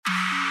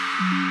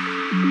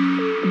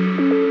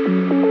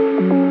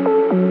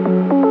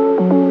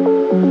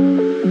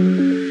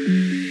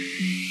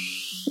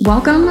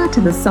Welcome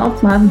to the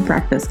Self-Love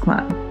Breakfast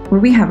Club, where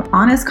we have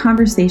honest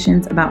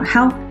conversations about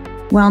health,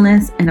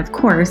 wellness, and of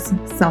course,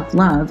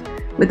 self-love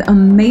with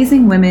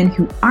amazing women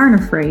who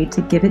aren't afraid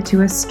to give it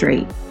to us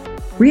straight.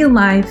 Real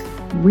life,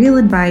 real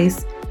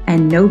advice,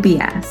 and no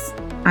BS.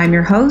 I'm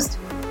your host,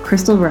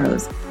 Chrystal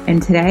Rose,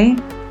 and today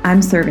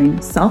I'm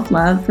serving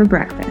self-love for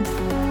breakfast.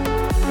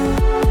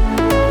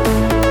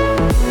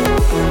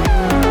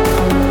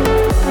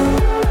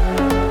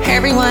 Hey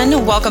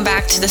everyone, welcome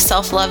back to the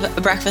Self-Love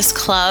Breakfast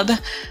Club.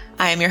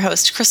 I am your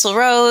host, Chrystal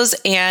Rose,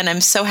 and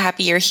I'm so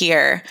happy you're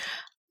here.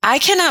 I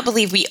cannot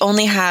believe we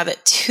only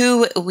have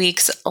 2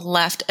 weeks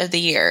left of the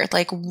year.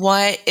 Like,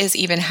 what is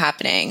even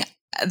happening?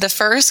 The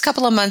first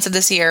couple of months of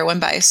this year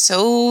went by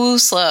so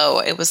slow.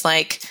 It was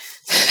like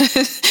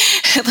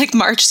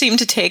March seemed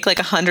to take like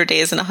 100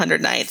 days and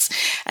 100 nights.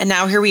 And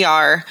now here we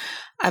are,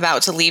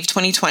 about to leave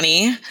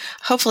 2020.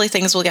 Hopefully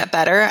things will get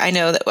better. I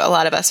know that a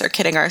lot of us are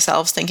kidding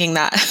ourselves thinking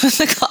that when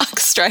the clock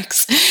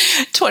strikes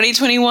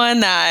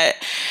 2021 that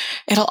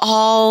it'll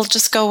all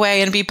just go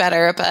away and be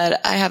better.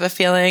 But I have a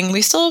feeling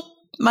we still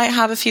might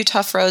have a few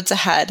tough roads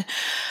ahead.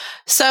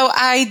 So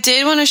I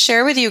did want to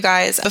share with you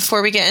guys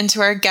before we get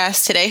into our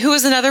guest today, who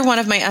is another one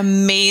of my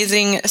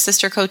amazing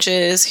sister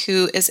coaches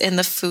who is in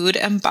the food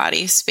and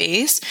body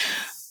space.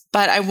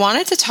 But I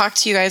wanted to talk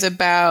to you guys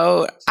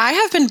about, I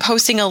have been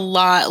posting a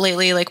lot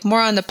lately, like more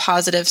on the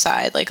positive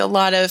side, like a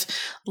lot of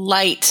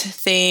light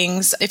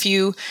things. If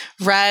you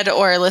read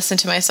or listened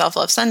to my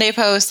Self-Love Sunday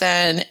post,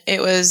 then it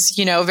was,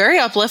 very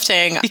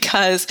uplifting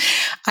because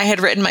I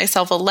had written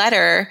myself a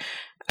letter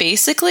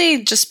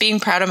basically just being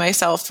proud of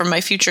myself from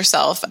my future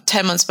self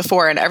 10 months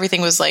before, and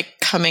everything was like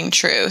coming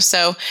true.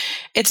 So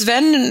it's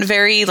been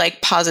very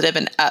like positive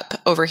and up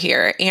over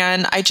here.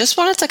 And I just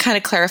wanted to kind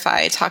of clarify,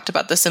 I talked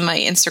about this in my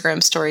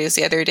Instagram stories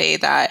the other day,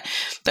 that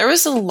there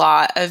was a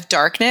lot of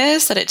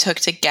darkness that it took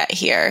to get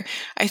here.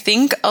 I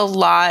think a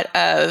lot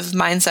of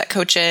mindset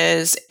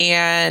coaches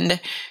and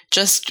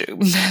just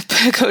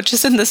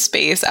coaches in the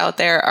space out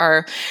there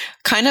are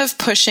kind of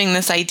pushing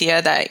this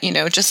idea that,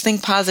 just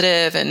think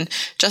positive and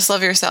just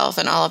love yourself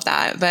and all of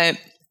that. But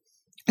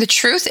the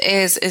truth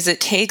is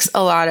it takes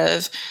a lot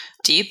of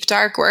deep,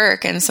 dark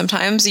work. And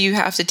sometimes you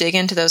have to dig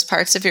into those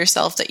parts of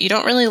yourself that you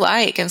don't really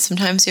like. And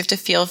sometimes you have to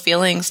feel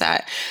feelings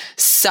that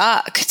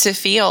suck to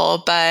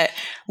feel. But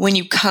when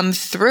you come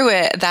through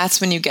it,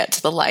 that's when you get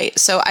to the light.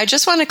 So I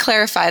just want to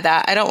clarify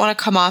that. I don't want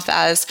to come off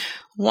as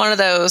one of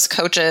those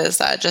coaches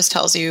that just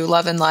tells you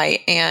love and light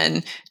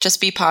and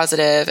just be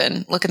positive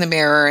and look in the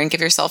mirror and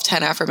give yourself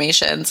 10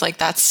 affirmations. Like,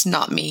 that's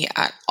not me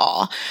at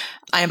all.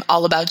 I am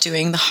all about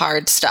doing the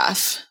hard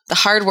stuff, the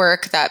hard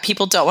work that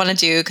people don't want to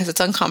do because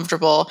it's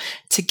uncomfortable,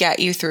 to get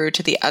you through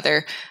to the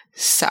other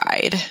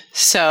side.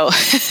 So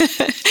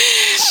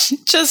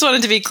just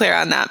wanted to be clear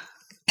on that.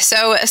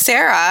 So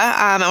Sara,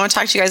 I want to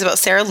talk to you guys about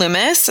Sara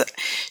Loomis.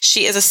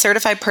 She is a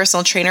certified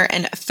personal trainer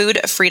and food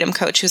freedom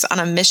coach who's on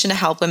a mission to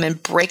help women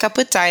break up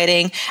with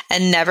dieting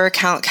and never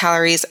count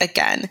calories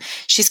again.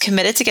 She's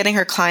committed to getting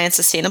her clients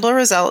sustainable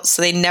results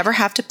so they never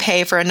have to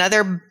pay for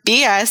another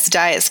BS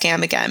diet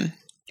scam again.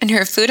 In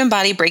her Food and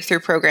Body Breakthrough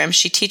program,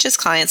 she teaches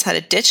clients how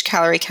to ditch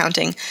calorie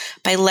counting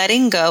by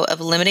letting go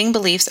of limiting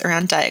beliefs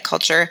around diet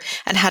culture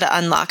and how to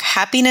unlock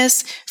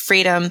happiness,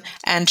 freedom,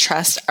 and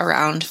trust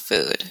around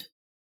food.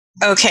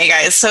 Okay,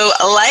 guys. So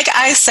like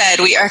I said,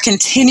 we are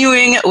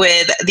continuing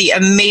with the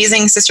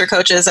amazing sister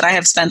coaches that I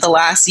have spent the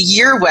last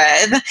year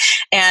with.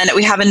 And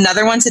we have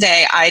another one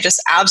today. I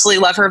just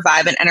absolutely love her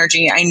vibe and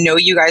energy. I know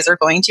you guys are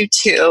going to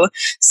too.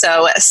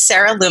 So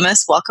Sara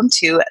Loomis, welcome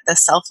to the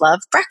Self-Love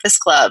Breakfast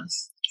Club.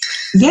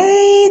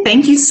 Yay!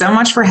 Thank you so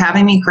much for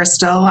having me,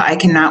 Chrystal. I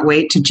cannot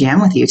wait to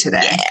jam with you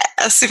today.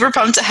 Yeah, super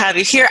pumped to have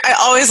you here. I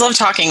always love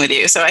talking with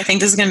you, so I think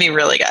this is going to be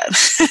really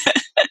good.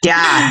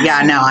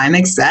 Yeah, I'm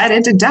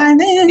excited to dive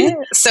in. Yeah.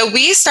 So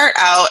we start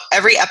out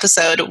every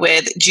episode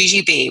with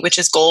GGB, which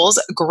is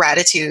goals,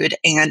 gratitude,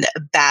 and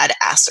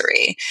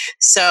badassery.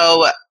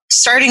 So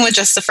starting with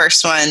just the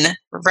first one,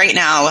 right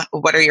now,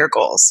 what are your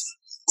goals?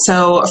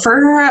 So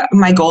for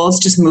my goals,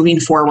 just moving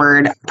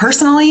forward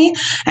personally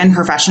and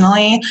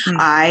professionally,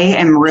 I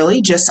am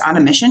really just on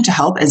a mission to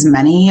help as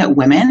many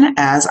women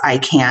as I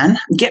can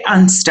get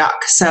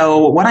unstuck.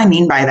 So what I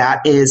mean by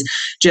that is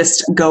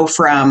just go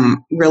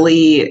from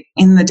really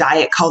in the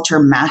diet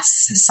culture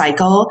mess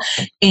cycle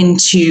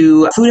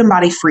into food and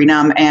body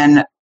freedom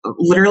and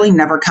literally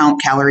never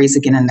count calories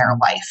again in their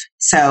life.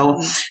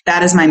 So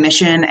that is my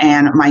mission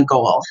and my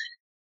goal.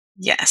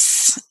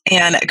 Yes.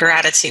 And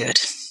gratitude.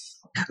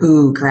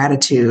 Ooh,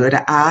 gratitude.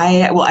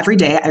 Every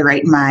day I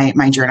write in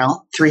my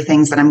journal 3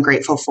 things that I'm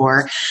grateful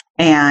for.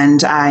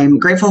 And I'm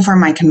grateful for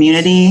my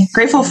community,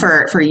 grateful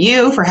for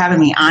you, for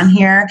having me on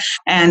here.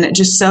 And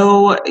just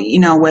so,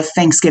 with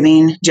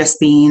Thanksgiving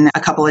just being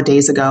a couple of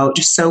days ago,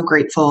 just so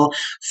grateful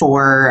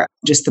for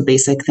just the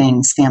basic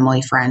things,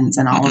 family, friends,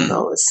 and all of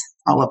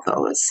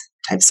those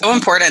types. So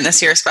important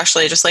this year,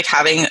 especially just like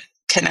having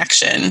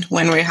connection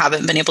when we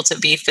haven't been able to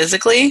be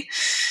physically.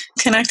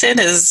 connected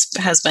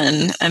has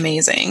been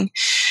amazing.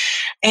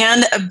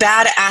 And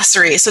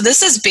badassery. So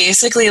this is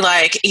basically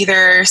like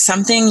either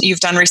something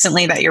you've done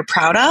recently that you're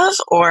proud of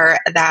or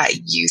that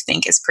you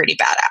think is pretty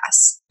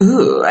badass.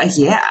 Ooh,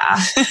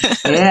 yeah.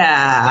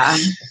 Yeah.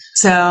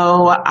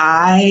 So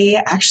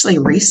I actually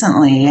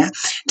recently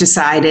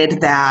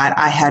decided that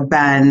I had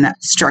been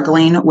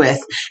struggling with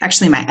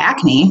actually my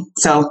acne.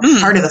 So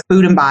part of the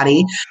food and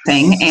body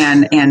thing,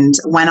 and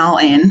went all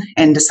in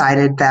and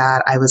decided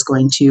that I was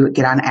going to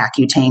get on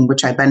Accutane,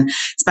 which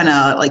it's been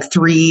a like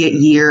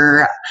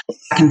 3-year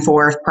back and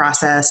forth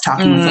process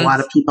talking with a lot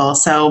of people.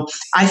 So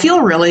I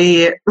feel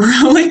really,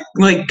 really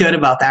like good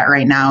about that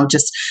right now.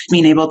 Just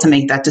being able to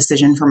make that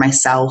decision for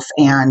myself.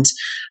 And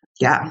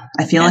yeah,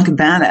 I feel like a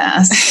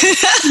badass.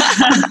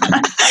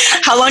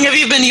 How long have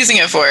you been using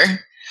it for?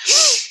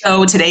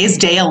 So today's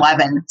day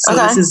 11. So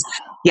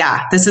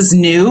this is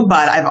new,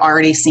 but I've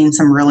already seen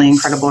some really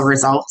incredible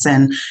results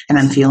and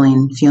I'm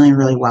feeling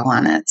really well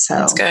on it. So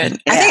that's good.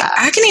 Yeah. I think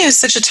acne is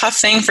such a tough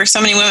thing for so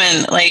many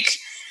women. Like,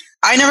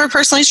 I never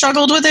personally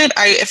struggled with it.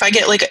 If I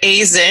get like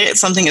a zit,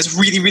 something is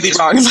really, really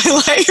wrong in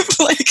my life.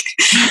 Like,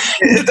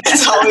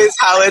 that's always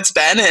how it's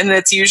been. And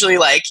it's usually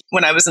like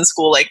when I was in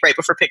school, like right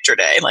before picture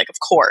day, like, of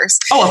course.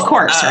 Oh, of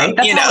course, right?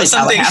 That's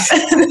something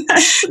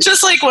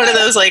just like one of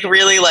those like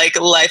really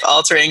like life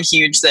altering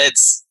huge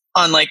zits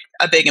on like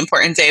a big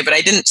important day. But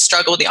I didn't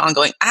struggle with the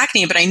ongoing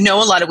acne, but I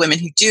know a lot of women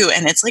who do,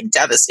 and it's like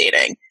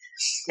devastating.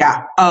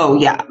 Yeah. Oh,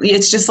 yeah.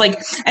 It's just like,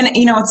 and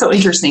it's so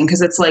interesting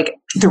because it's like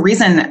the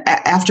reason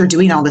after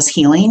doing all this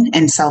healing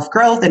and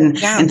self-growth and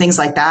things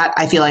like that,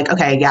 I feel like,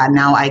 okay, yeah,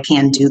 now I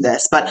can do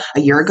this. But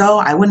a year ago,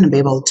 I wouldn't have been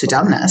able to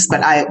done this,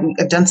 but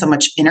I've done so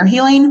much inner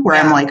healing where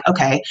I'm like,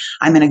 okay,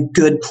 I'm in a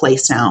good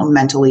place now,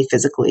 mentally,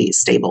 physically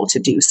stable to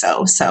do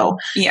so. So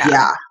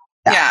yeah.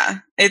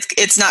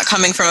 It's not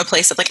coming from a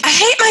place of like, I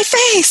hate my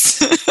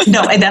face.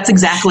 No, and that's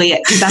exactly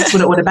it. That's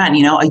what it would have been,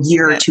 a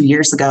year or 2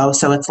 years ago.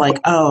 So it's like,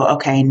 oh,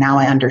 okay, now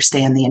I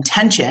understand the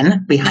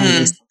intention behind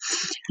these.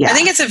 Yeah. I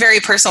think it's a very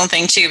personal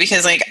thing too,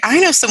 because like I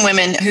know some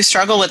women who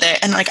struggle with it,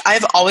 and like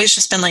I've always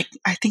just been like,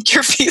 I think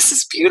your face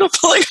is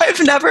beautiful. Like I've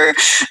never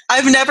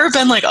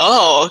been like,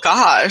 oh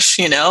gosh,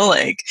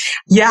 like.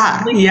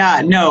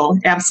 Yeah, no,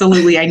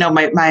 absolutely. I know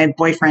my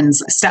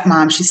boyfriend's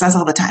stepmom, she says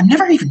all the time, I've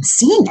never even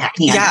seen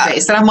acne on your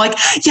face. And I'm like,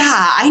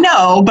 yeah, I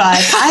know, but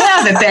I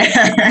have it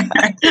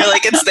there. You're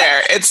like, it's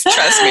there.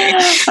 Trust me.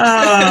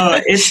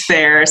 Oh, it's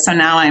there. So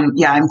now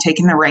I'm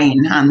taking the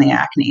reign on the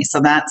acne. So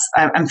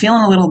I'm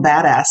feeling a little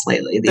badass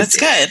lately. That's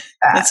good.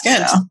 That's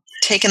good. So,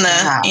 taking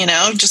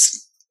the,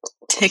 just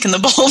taking the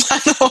bull by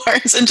the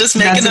horns and just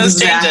making those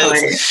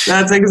changes.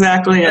 That's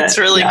exactly it. That's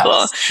really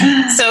cool.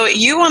 So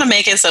you want to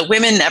make it so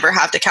women never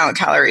have to count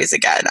calories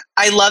again.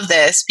 I love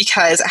this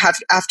because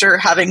after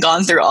having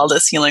gone through all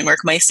this healing work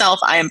myself,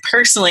 I am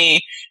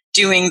personally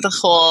doing the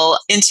whole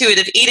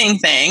intuitive eating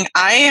thing.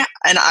 I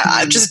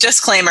just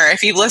disclaimer,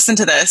 if you've listened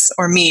to this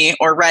or me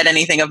or read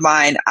anything of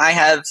mine, I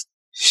have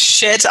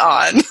shit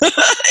on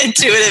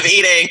intuitive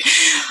eating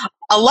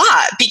a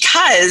lot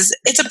because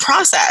it's a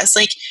process.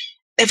 Like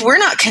if we're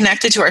not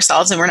connected to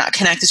ourselves and we're not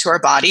connected to our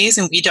bodies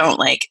and we don't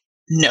like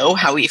know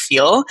how we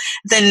feel,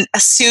 then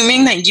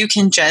assuming that you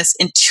can just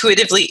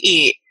intuitively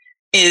eat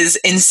is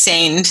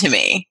insane to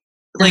me.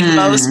 Like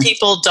most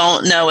people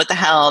don't know what the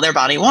hell their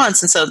body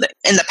wants. And so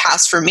in the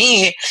past for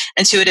me,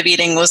 intuitive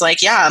eating was like,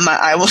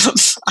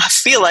 I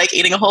feel like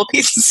eating a whole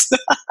pizza.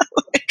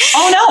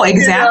 Oh no,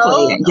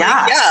 exactly.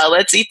 Yeah. Like,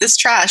 let's eat this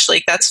trash.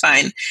 Like that's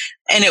fine.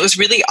 And it was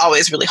really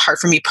always really hard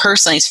for me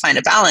personally to find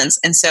a balance.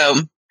 And so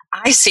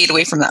I stayed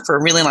away from that for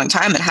a really long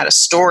time and had a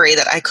story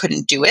that I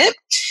couldn't do it.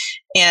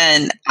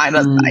 And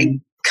I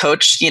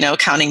coach,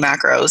 counting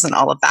macros and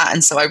all of that.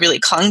 And so I really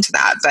clung to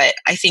that. But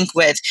I think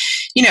with,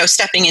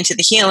 stepping into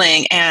the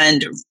healing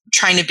and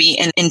trying to be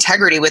in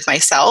integrity with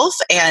myself,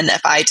 and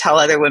if I tell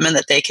other women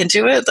that they can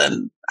do it,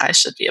 then I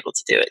should be able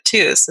to do it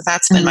too. So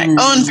that's been my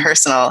own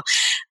personal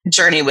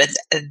journey with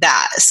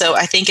that. So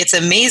I think it's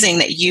amazing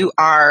that you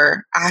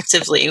are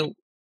actively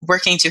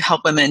working to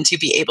help women to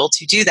be able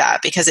to do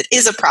that, because it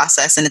is a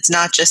process and it's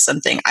not just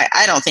something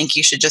I don't think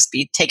you should just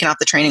be taking off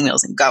the training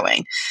wheels and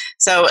going.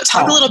 So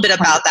talk a little bit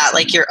about that,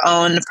 like your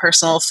own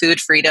personal food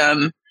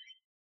freedom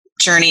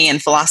journey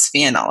and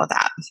philosophy and all of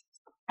that.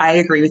 I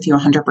agree with you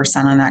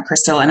 100% on that,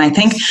 Chrystal. And I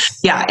think,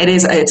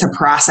 it's a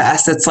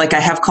process. It's like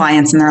I have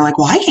clients and they're like,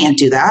 well, I can't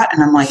do that.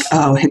 And I'm like,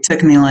 oh, it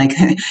took me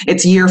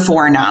it's year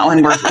 4 now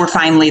and we're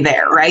finally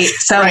there. Right.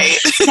 So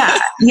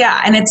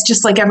yeah. And it's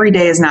just like every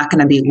day is not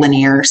going to be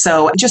linear.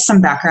 So just some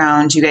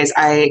background, you guys,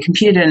 I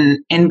competed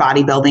in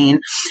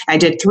bodybuilding. I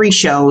did 3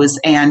 shows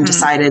and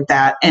decided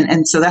that,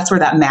 and so that's where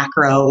that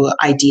macro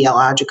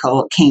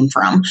ideological came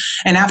from.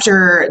 And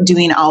after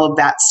doing all of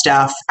that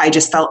stuff, I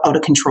just felt out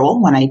of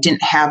control when I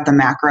didn't have the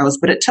macro macros,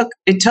 but it took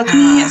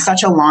me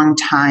such a long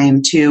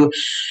time to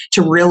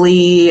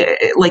really,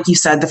 like you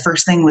said, the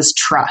first thing was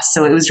trust.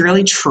 So it was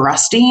really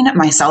trusting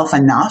myself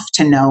enough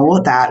to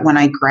know that when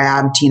I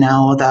grabbed,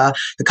 the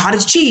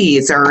cottage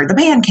cheese or the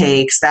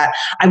pancakes, that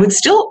I would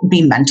still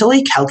be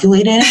mentally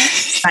calculating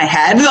in my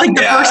head. Like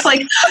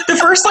the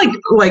first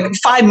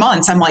 5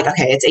 months, I'm like,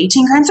 okay, it's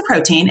 18 grams of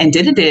protein and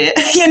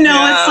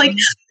it's like,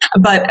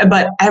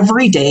 but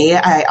every day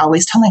I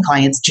always tell my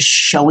clients, just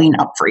showing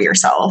up for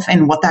yourself.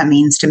 And what that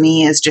means to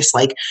me is just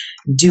like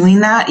doing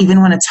that,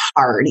 even when it's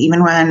hard,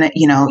 even when,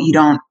 you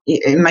don't,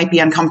 it might be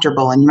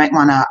uncomfortable and you might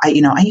want to,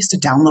 I used to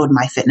download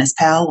my Fitness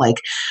Pal like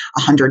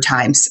 100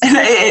 times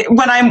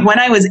when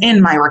I was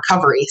in my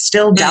recovery,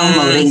 still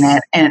downloading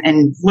it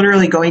and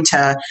literally going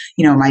to,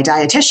 my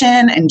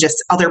dietitian and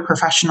just other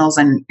professionals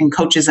and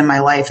coaches in my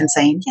life and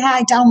saying, yeah,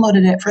 I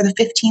downloaded it for the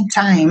 15th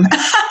time.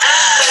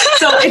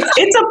 So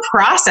it's a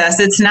process.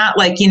 It's not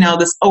like,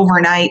 this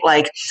overnight,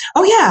 like,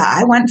 oh yeah,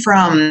 I went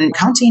from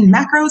counting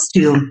macros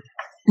to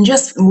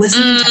just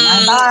listening to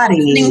my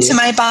body. Listening to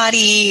my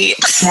body.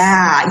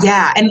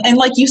 Yeah. And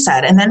like you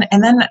said, and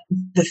then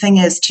the thing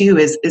is too,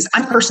 is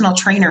I'm a personal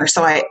trainer.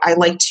 So I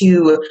like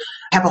to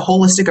have a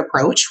holistic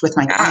approach with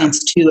my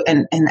clients too.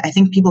 And I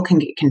think people can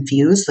get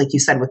confused, like you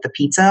said, with the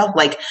pizza.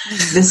 Like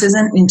this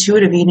isn't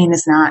intuitive eating,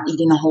 is not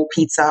eating a whole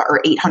pizza or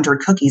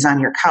 800 cookies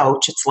on your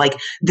couch. It's like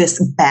this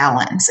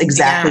balance,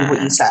 exactly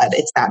what you said.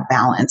 It's that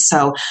balance.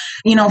 So,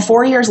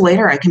 4 years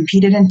later, I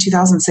competed in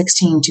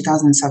 2016,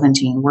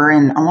 2017. We're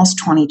in almost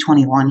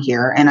 2021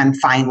 here. And I'm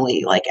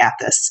finally like at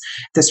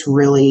this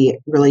really,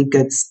 really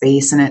good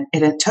space. And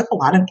it took a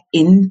lot of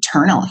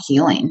internal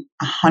healing,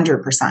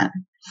 100%.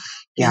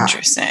 Yeah.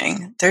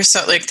 Interesting. There's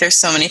so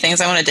many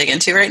things I want to dig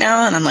into right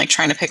now, and I'm like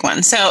trying to pick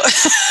one. So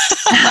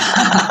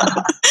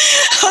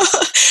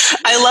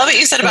I love what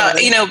you said about,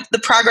 the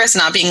progress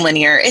not being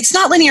linear. It's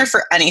not linear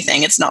for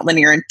anything. It's not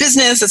linear in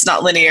business. It's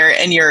not linear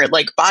in your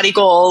like body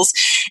goals.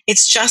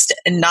 It's just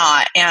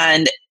not.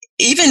 And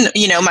even,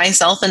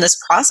 myself in this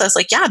process,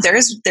 like, yeah,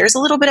 there's a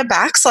little bit of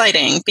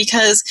backsliding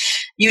because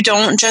you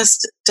don't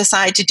just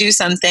decide to do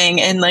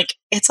something and like,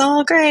 it's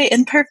all great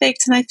and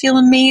perfect and I feel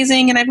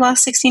amazing and I've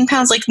lost 16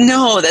 pounds. Like,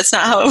 no, that's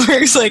not how it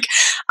works. Like,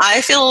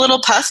 I feel a little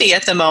puffy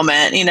at the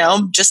moment,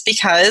 just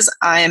because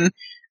I'm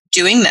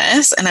doing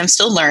this and I'm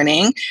still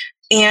learning.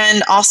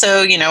 And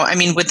also,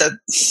 with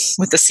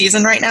the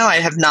season right now, I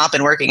have not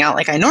been working out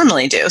like I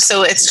normally do.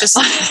 So it's just,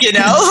 like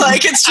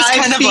it's just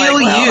kind of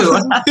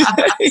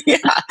like, yeah.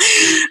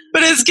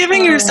 But it's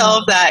giving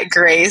yourself that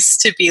grace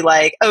to be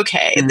like,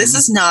 okay, this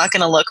is not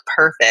going to look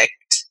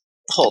perfect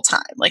the whole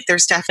time. Like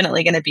there's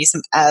definitely going to be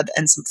some ebb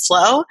and some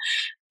flow.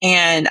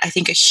 And I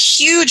think a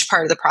huge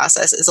part of the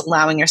process is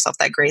allowing yourself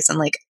that grace and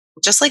like,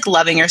 just like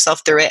loving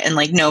yourself through it and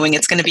like knowing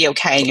it's going to be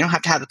okay. And you don't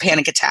have to have a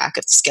panic attack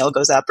if the scale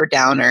goes up or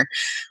down or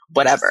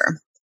whatever.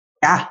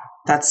 Yeah,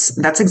 that's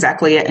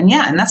exactly it. And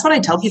that's what I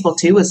tell people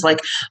too, is like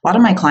a lot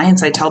of my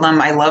clients, I tell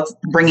them, I love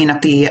bringing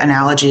up the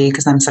analogy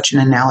because I'm such an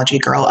analogy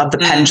girl of the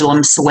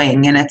pendulum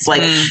swing. And it's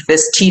like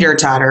this teeter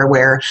totter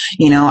where,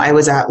 I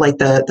was at like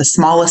the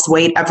smallest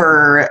weight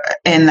ever.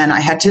 And then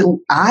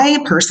I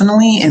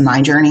personally in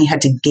my journey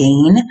had to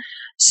gain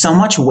so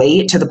much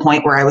weight to the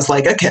point where I was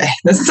like, okay,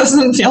 this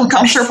doesn't feel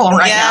comfortable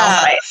right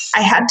now. But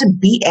I had to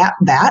be at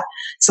that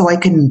so I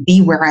can be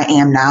where I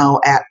am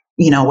now at,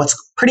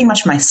 what's pretty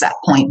much my set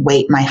point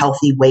weight, my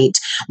healthy weight,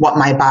 what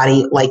my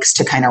body likes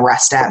to kind of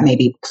rest at,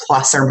 maybe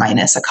plus or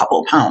minus a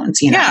couple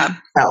pounds, Yeah.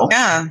 So,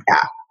 yeah.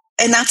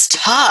 And that's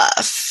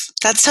tough.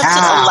 That's tough to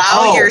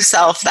allow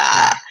yourself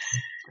that.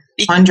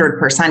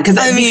 100%. Because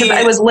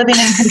I was living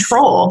in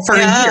control for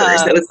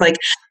years. It was like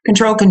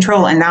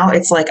control. And now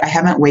it's like, I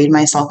haven't weighed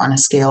myself on a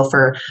scale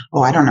for,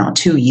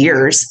 2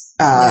 years.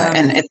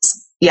 And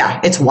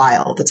it's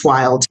wild. It's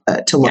wild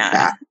to look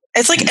back.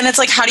 It's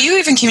like, how do you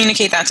even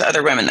communicate that to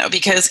other women though?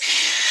 Because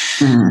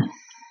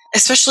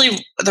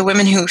especially the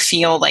women who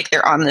feel like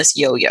they're on this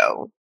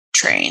yo-yo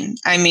train.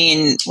 I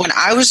mean, when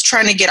I was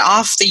trying to get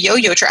off the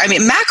yo-yo train,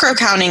 macro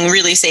counting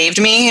really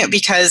saved me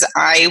because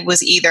I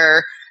was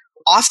either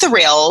off the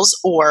rails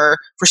or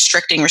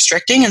restricting.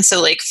 And so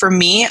like for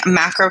me,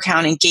 macro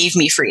counting gave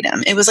me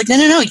freedom. It was like,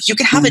 no, you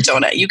can have a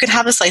donut. You can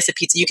have a slice of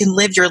pizza. You can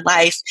live your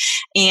life.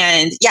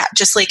 And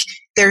just like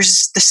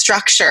there's the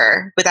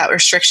structure without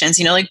restrictions,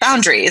 like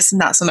boundaries,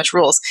 not so much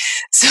rules.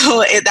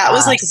 So that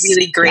was like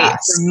really great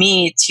for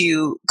me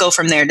to go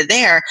from there to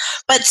there.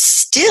 But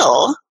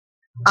still,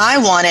 I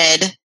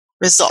wanted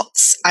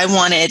results. I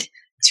wanted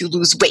to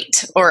lose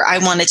weight or I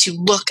wanted to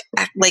look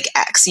like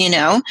X,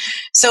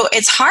 So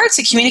it's hard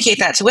to communicate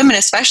that to women,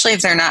 especially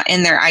if they're not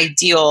in their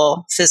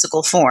ideal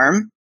physical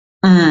form,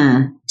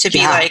 to be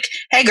like,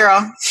 hey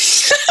girl,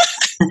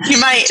 You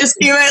might lose. Just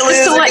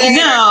to let you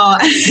know.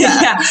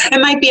 Yeah.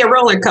 It might be a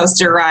roller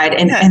coaster ride.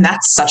 And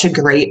that's such a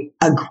great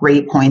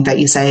point that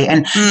you say.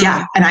 And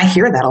and I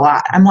hear that a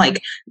lot. I'm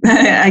like,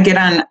 I get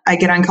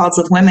on calls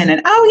with women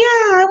and,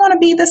 oh yeah, I want to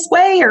be this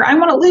way, or I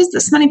want to lose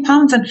this many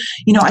pounds. And,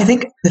 I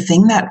think the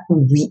thing that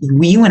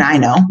you and I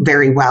know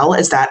very well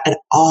is that it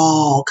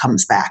all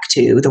comes back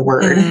to the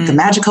word, the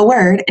magical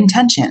word,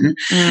 intention.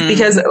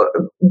 Because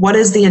what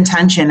is the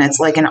intention? It's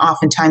like, and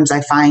oftentimes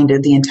I find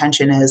the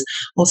intention is,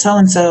 well,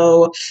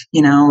 so-and-so,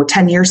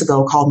 10 years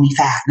ago called me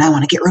fat and I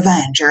want to get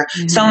revenge, or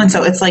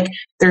so-and-so. It's like,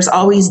 there's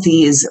always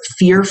these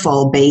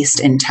fearful based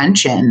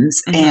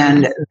intentions.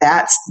 And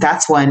that's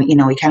when,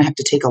 we kind of have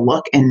to take a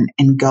look and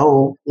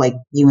go, like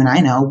you and I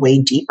know,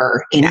 way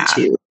deeper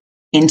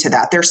into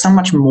that. There's so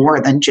much more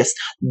than just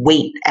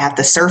weight at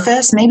the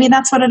surface. Maybe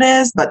that's what it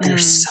is, but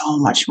there's so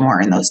much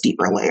more in those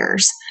deeper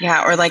layers.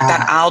 Yeah. Or like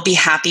that, I'll be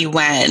happy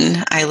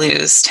when I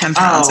lose 10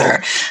 pounds,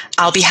 or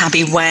I'll be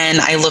happy when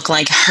I look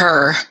like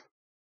her,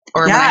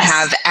 or when I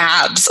have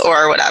abs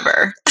or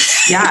whatever.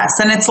 Yes.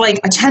 And it's like,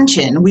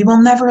 attention, we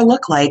will never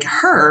look like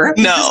her.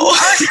 No. We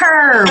aren't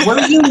her.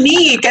 We're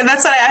unique. And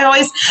that's what I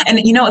always, and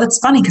that's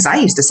funny because I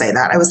used to say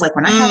that. I was like,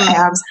 when I have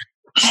abs,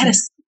 I had a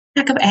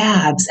stack of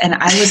abs and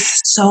I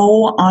was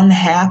so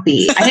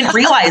unhappy. I didn't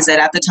realize it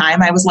at the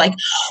time. I was like,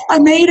 I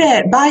made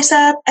it.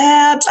 Bicep,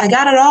 abs, I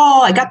got it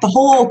all. I got the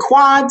whole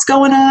quads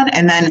going on.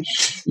 And then,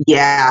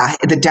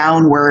 the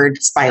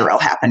downward spiral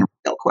happened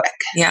real quick.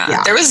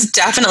 Yeah. There was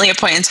definitely a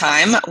point in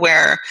time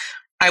where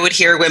I would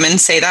hear women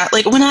say that,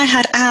 like, when I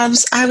had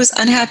abs, I was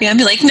unhappy. I'd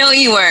be like, no,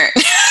 you weren't.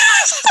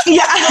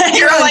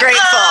 You're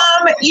ungrateful.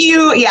 Exactly.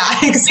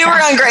 You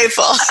were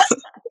ungrateful.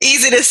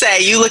 Easy to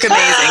say. You look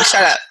amazing.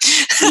 Shut up.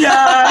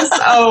 Yes.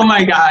 Oh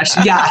my gosh.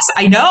 Yes.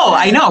 I know.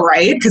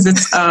 Right? Because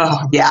it's,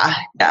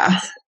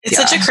 It's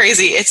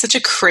such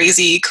a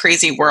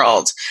crazy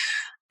world.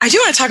 I do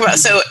want to talk about,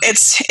 so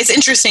it's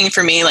interesting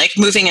for me, like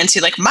moving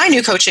into like my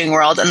new coaching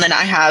world. And then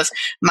I have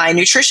my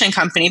nutrition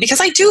company,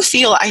 because I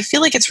feel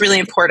like it's really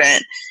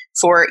important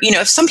for,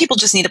 if some people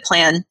just need a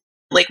plan,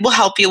 like we'll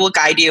help you, we'll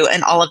guide you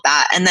and all of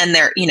that. And then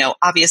there,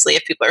 obviously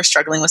if people are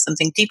struggling with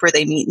something deeper,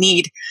 they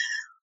need,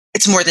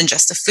 it's more than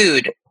just the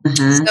food.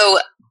 So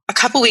a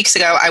couple weeks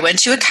ago, I went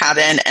to a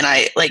cabin and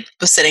I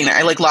was sitting there.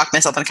 I locked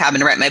myself in a cabin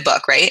to write my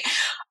book. Right.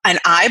 And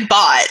I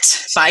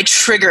bought my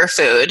trigger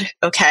food.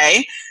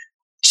 Okay.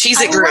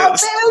 Cheez-It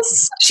Grooves.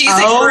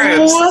 Cheez-It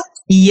Grooves.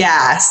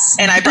 Yes.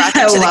 And I brought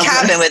them to the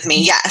cabin with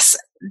me. Yes.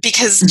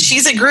 Because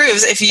Cheez-It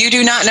Grooves, if you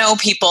do not know,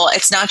 people,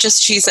 it's not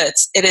just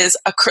Cheez-Its. It is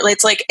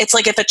it's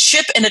like if a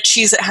chip and a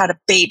Cheez-It had a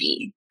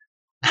baby.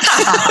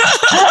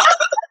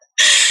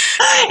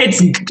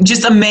 It's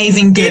just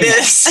amazing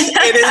goodness.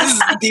 It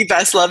is the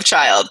best love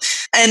child.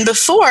 And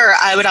before,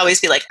 I would always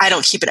be like, I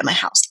don't keep it in my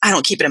house. I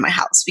don't keep it in my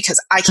house because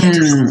I can't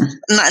do it.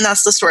 And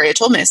that's the story I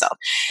told myself.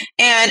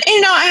 And,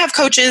 I have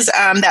coaches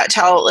that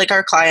tell like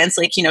our clients,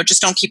 like,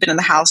 just don't keep it in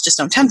the house. Just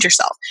don't tempt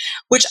yourself,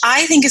 which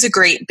I think is a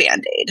great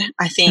Band-Aid.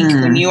 I think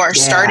when you are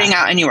starting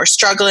out and you are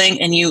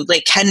struggling and you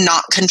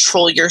cannot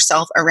control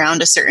yourself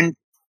around a certain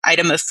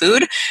item of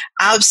food,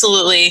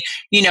 absolutely,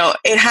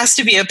 it has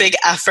to be a big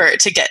effort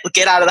to get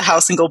out of the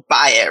house and go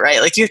buy it,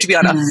 right? Like you have to be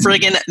on a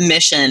friggin'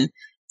 mission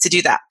to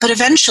do that. But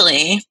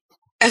eventually,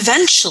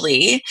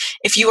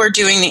 if you are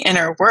doing the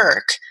inner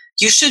work,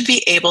 you should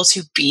be able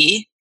to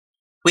be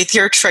with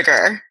your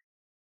trigger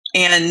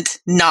and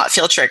not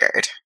feel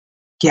triggered.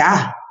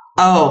 Yeah.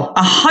 Oh,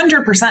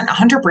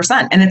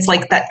 100%. And it's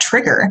like that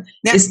trigger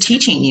is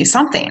teaching you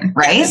something,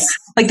 right? Yes.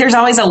 Like there's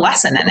always a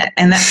lesson in it.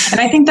 And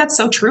I think that's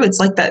so true. It's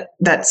like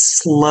that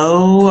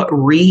slow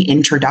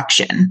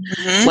reintroduction.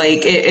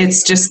 Like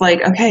it's just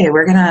like, okay,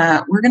 we're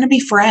going to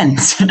be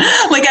friends.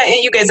 Like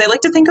you guys, I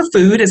like to think of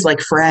food as like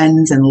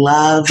friends and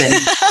love. And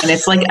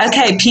it's like,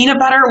 okay, peanut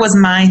butter was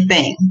my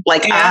thing.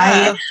 Like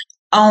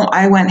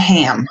I went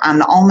ham on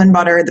the almond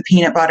butter, the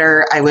peanut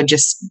butter. I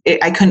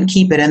couldn't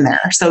keep it in there.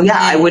 So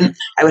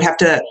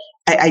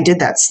I did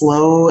that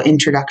slow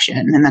introduction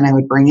and then I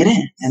would bring it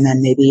in and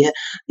then maybe, a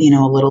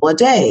little a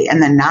day.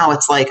 And then now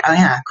it's like, oh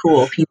yeah,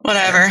 cool. Peanut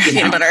butter.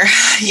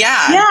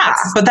 Yeah. Yeah.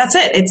 But that's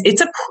it.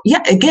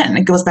 Again,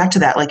 it goes back to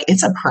that. Like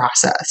it's a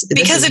process.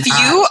 Because if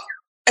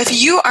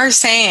you are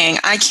saying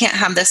I can't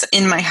have this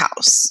in my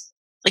house,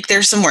 like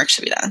there's some work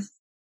to be done.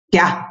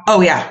 Yeah.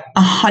 Oh yeah.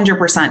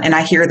 100%. And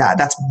I hear that.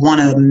 That's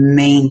one of the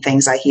main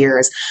things I hear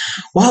is,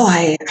 well,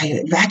 I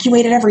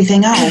evacuated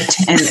everything out.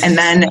 And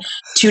then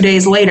 2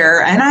 days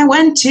later, and I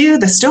went to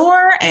the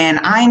store and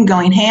I'm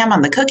going ham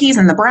on the cookies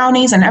and the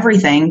brownies and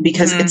everything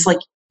because it's like,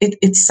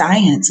 it's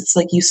science. It's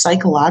like you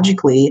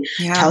psychologically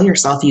tell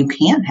yourself you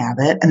can't have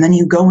it. And then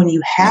you go and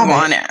you have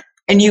it.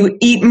 And you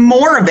eat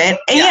more of it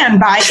and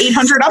buy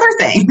 800 other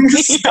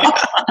things. So,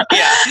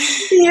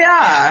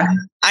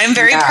 I'm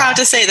very proud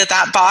to say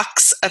that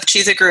box of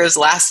Cheez-It Grooves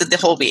lasted the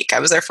whole week.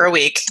 I was there for a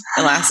week.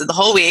 It lasted the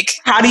whole week.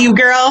 How do you,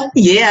 girl?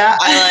 Yeah.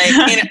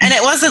 And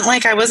it wasn't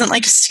like, I wasn't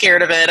like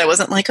scared of it. I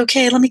wasn't like,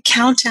 okay, let me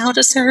count out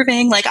a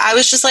serving. Like I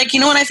was just like,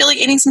 when I feel like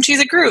eating some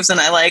Cheez-It Grooves and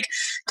I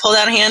pulled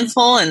out a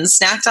handful and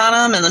snacked on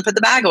them and then put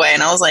the bag away.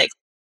 And I was like,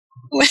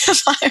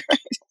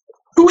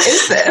 Who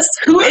is this?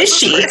 Who is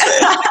she?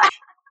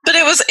 But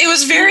it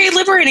was very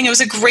liberating. It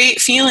was a great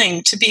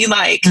feeling to be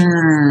like,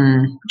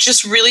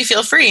 just really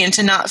feel free and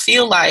to not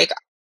feel like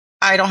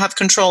I don't have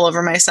control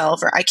over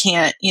myself or I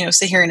can't,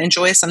 sit here and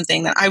enjoy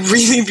something that I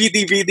really,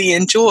 really, really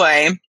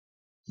enjoy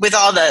with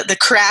all the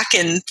crack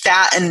and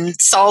fat and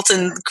salt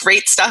and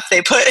great stuff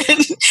they put in.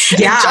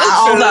 Yeah,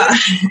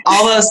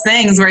 all those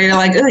things where you're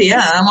like, oh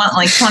yeah, I want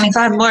like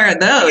 25 more of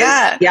those.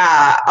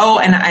 Yeah. Oh,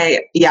 and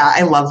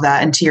I love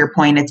that. And to your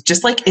point, it's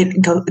just like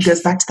it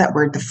goes back to that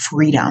word, the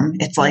freedom.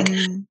 It's like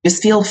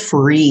just feel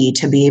free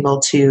to be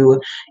able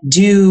to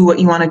do what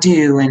you want to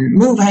do and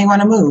move how you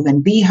want to move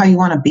and be how you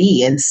want to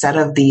be instead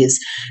of these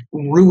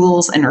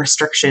rules and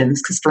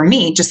restrictions. Because for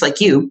me, just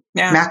like you,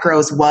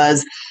 macros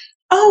was,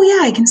 oh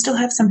yeah, I can still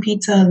have some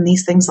pizza and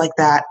these things like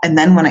that. And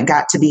then when it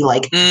got to be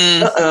like,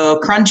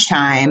 crunch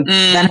time,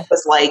 then it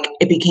was like,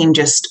 it became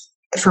just,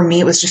 for me,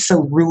 it was just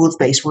so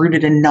rules-based,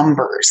 rooted in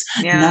numbers.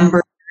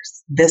 Numbers,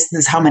 this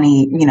is how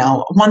many,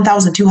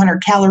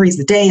 1,200 calories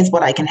a day is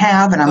what I can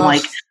have. And I'm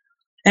like,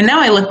 and now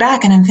I look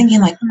back and I'm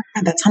thinking like, oh my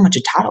God, that's how much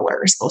a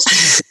toddler is supposed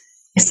to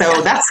be.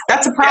 So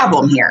that's a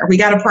problem here. We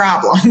got a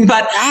problem.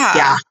 But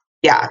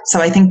yeah. So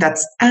I think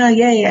that's,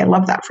 I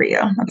love that for you.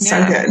 That's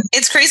so good.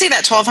 It's crazy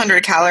that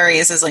 1,200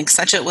 calories is like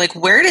such a, like,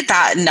 where did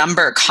that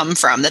number come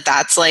from?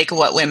 That's like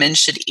what women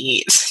should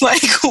eat.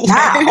 Like,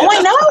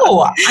 I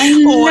know.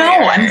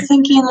 I'm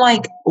thinking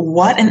like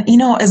what? And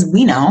as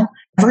we know,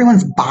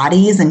 everyone's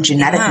bodies and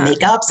genetic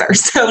makeups are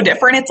so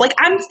different. It's like,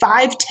 I'm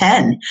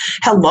 5'10".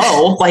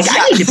 Hello. Like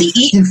I need to be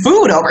eating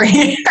food over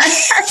here.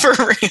 For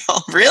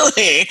real.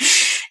 Really?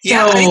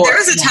 Yeah. So, there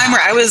was a time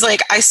where I was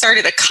like, I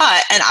started a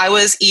cut and I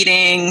was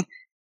eating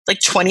like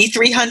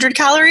 2,300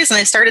 calories and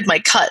I started my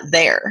cut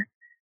there,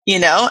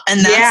 and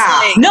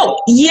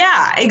that's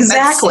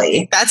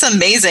exactly. That's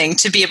amazing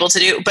to be able to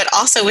do. But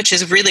also, which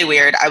is really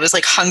weird, I was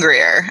like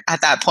hungrier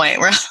at that point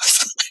where I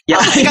was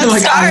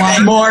like, I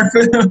want more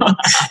food.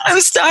 I'm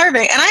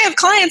starving. And I have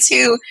clients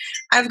who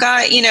I've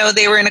got,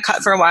 they were in a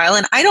cut for a while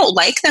and I don't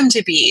like them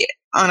to be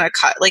on a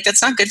cut. Like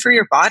that's not good for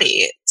your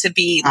body to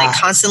be like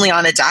constantly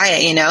on a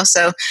diet,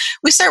 so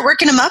we start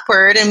working them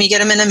upward and we get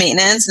them into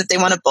maintenance. If they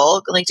want to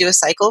bulk, like do a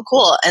cycle,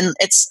 cool. And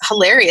it's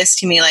hilarious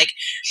to me. Like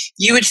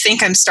you would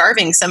think I'm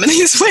starving some of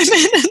these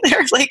women and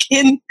they're like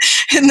in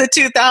the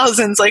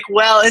 2000s, like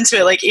well into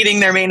it, like eating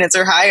their maintenance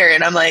or higher.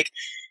 And I'm like,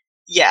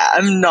 yeah,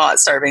 I'm not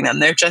starving them.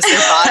 They're just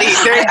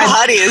their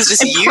body is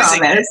just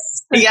using it.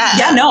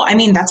 Yeah, no, I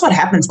mean, that's what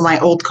happens. My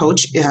old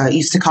coach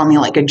used to call me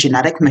like a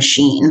genetic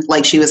machine.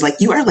 Like she was like,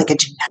 you are like a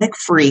genetic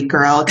freak,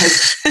 girl.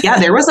 Because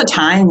there was a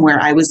time where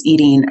I was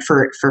eating,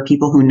 for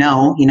people who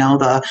know,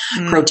 the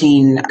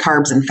protein,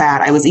 carbs, and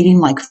fat, I was eating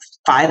like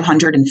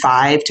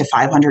 505 to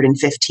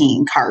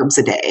 515 carbs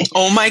a day.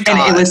 Oh my God.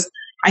 And it was,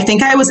 I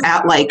think I was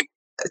at like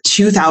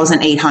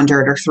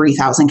 2,800 or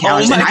 3,000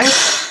 calories. And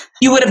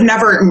you would have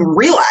never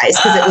realized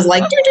because it was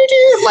like,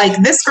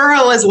 like this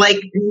girl is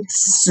like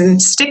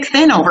stick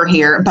thin over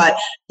here. But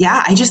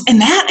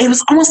it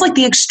was almost like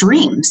the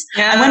extremes.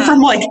 Yeah. I went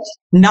from like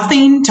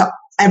nothing to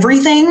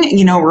everything,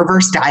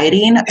 reverse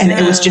dieting. And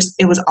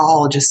it was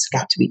all just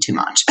got to be too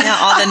much. Yeah.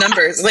 All the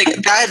numbers like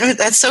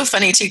that's so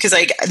funny too. Cause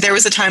like there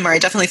was a time where I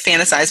definitely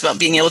fantasized about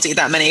being able to eat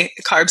that many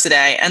carbs a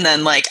day. And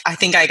then like, I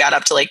think I got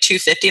up to like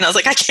 250 and I was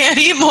like, I can't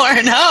eat more.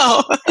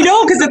 No,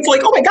 cause it's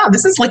like, oh my God,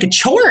 this is like a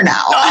chore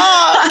now.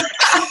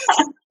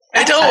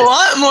 I don't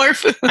want more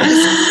food.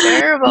 It's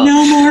terrible.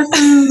 No more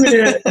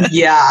food.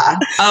 Yeah.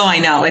 Oh, I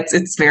know.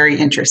 It's very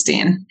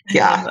interesting.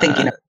 Yeah.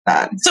 Thinking about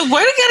that. So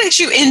what got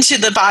you into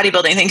the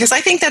bodybuilding thing? Because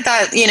I think that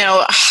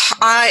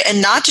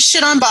and not to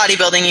shit on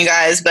bodybuilding, you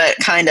guys, but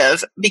kind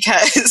of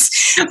because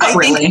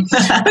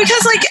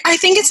I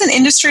think it's an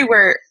industry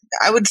where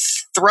I would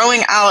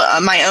throwing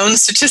out my own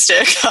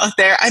statistic out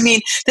there. I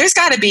mean, there's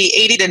got to be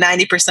 80 to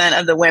 90%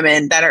 of the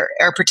women that are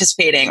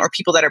participating or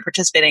people that are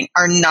participating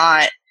are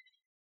not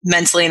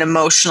mentally and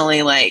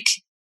emotionally like,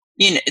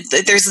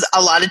 there's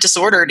a lot of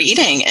disordered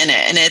eating in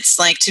it. And it's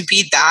like to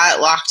be that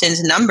locked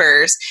into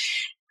numbers.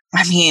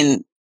 I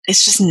mean,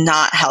 it's just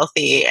not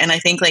healthy. And I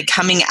think like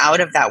coming out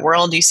of that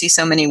world, you see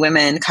so many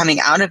women coming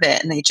out of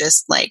it and they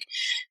just like,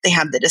 they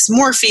have the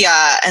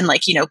dysmorphia and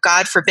like,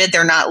 God forbid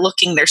they're not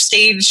looking their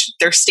stage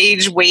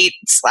weight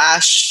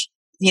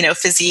 /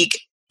 physique.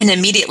 And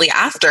immediately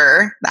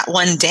after that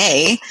one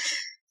day,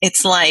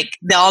 it's like,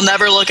 they'll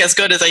never look as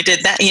good as I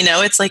did that.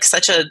 It's like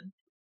such a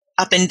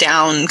up and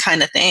down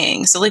kind of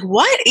thing. So like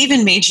what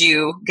even made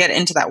you get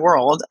into that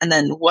world? And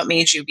then what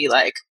made you be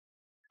like,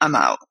 I'm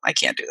out. I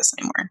can't do this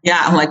anymore.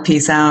 Yeah. I'm like,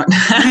 peace out.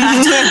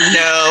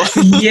 No.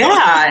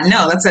 Yeah.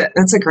 No,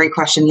 that's a great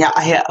question.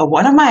 Yeah.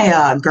 One of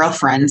my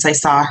girlfriends, I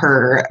saw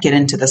her get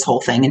into this whole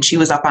thing and she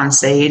was up on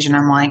stage and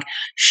I'm like,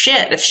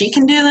 shit, if she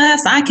can do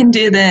this, I can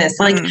do this.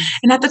 Like,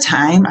 and at the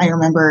time I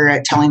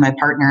remember telling my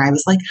partner, I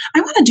was like,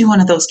 I want to do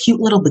one of those cute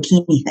little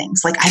bikini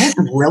things. Like I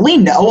didn't really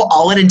know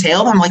all it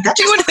entailed. I'm like, that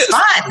just looks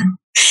fun.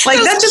 Like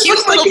that just cute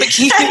looks little like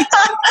bikini.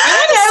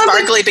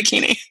 Sparkly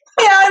bikini.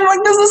 Yeah, I'm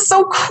like, this is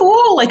so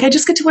cool. Like, I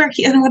just get to wear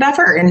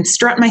whatever and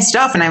strut my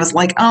stuff. And I was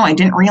like, oh, I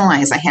didn't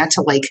realize I had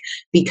to like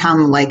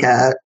become like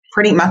a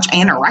pretty much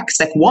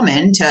anorexic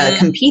woman to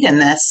compete in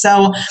this.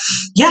 So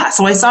yeah,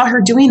 so I saw her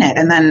doing it.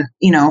 And then,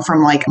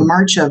 from like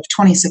March of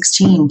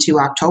 2016 to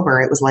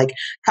October, it was like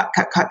cut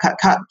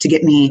to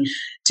get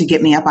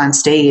me up on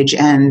stage.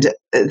 And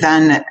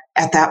then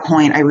at that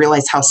point, I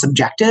realized how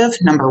subjective,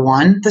 number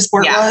one, the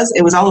sport was.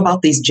 It was all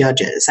about these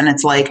judges. And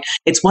it's like,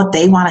 it's what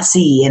they want to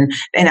see.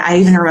 And I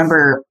even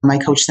remember my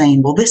coach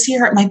saying, well, this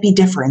year it might be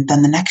different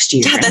than the next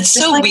year. Yeah, that's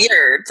so like,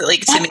 weird.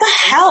 Like, what the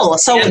hell?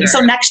 So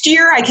next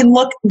year I can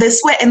look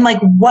this way. And like,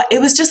 what? It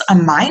was just a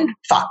mind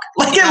fuck.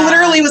 Like it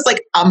literally was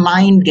like a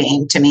mind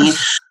game to me.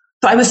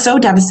 So I was so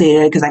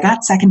devastated because I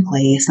got second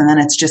place, and then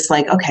it's just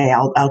like, okay,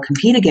 I'll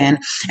compete again.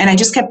 And I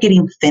just kept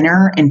getting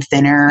thinner and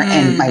thinner,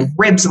 and my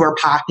ribs were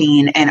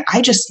popping, and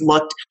I just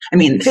looked,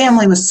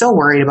 family was so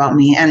worried about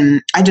me,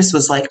 and I just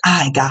was like,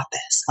 I got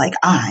this. Like,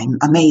 I'm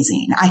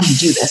amazing. I can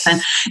do this.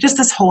 And just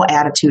this whole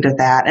attitude of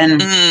that.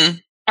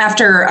 And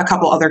after a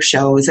couple other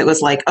shows, it was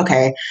like,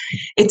 okay,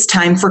 it's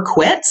time for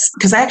quits.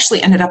 Because I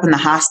actually ended up in the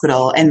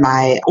hospital and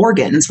my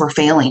organs were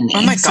failing me.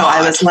 Oh my God. So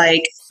I was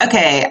like,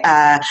 okay.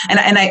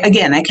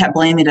 And I kept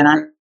blaming it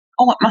on,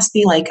 it must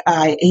be like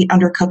I ate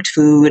undercooked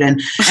food.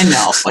 And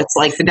no, it's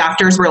like the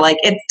doctors were like,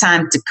 it's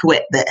time to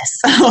quit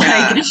this.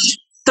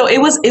 So it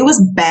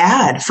was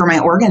bad for my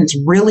organs,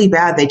 really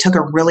bad. They took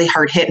a really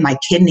hard hit. My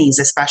kidneys,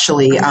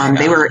 especially,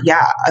 they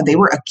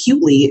were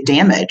acutely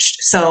damaged.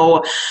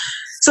 So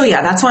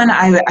yeah, that's when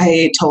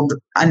I told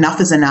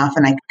enough is enough,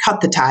 and I cut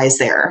the ties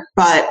there.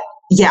 But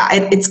yeah,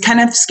 it's kind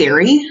of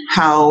scary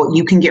how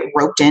you can get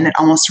roped in. It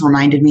almost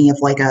reminded me of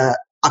like a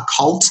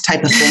cult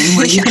type of thing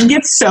where you can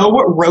get so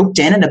roped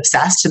in and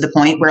obsessed to the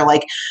point where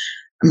like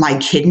my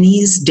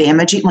kidneys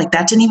damaging, like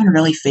that didn't even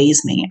really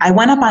faze me. I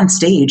went up on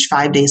stage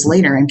 5 days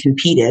later and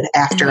competed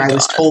after I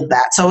was told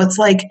that. So it's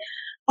like,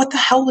 what the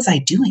hell was I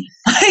doing?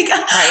 Like,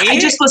 I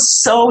just was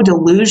so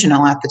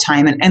delusional at the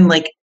time. And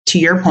like, to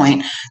your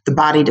point, the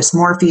body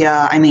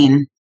dysmorphia,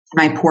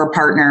 my poor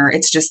partner,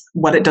 it's just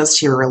what it does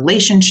to your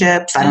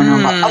relationships. I don't know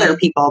about other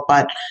people,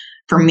 but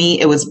for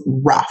me, it was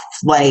rough.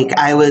 Like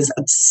I was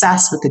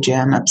obsessed with the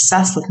gym,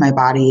 obsessed with my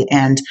body.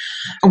 And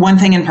one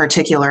thing in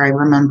particular, I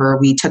remember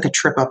we took a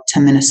trip up to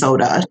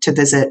Minnesota to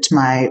visit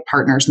my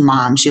partner's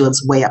mom. She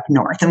lives way up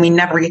north and we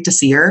never get to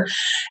see her.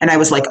 And I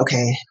was like,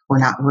 okay, we're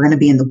going to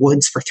be in the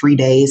woods for 3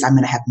 days. I'm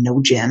going to have no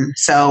gym.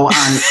 So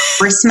on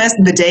Christmas,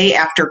 the day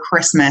after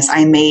Christmas,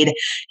 I made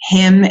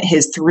him,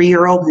 his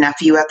 3-year-old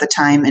nephew at the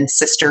time, and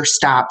sister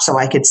stop so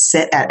I could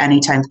sit at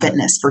Anytime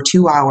Fitness for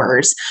 2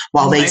 hours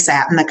while they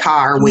sat in the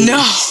car waiting.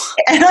 No.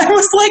 And I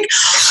was like,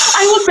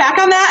 I look back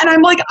on that and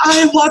I'm like,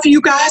 I love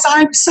you guys.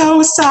 I'm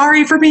so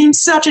sorry for being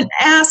such an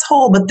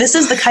asshole, but this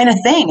is the kind of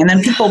thing. And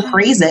then people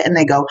praise it and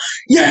they go,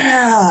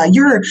 yeah,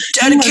 you're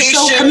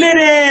so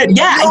committed.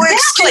 Yeah, no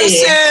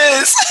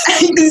excuses.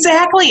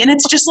 Exactly. And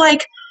it's just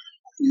like,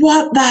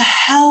 what the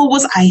hell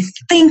was I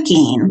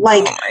thinking?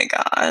 Like, oh my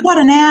God, what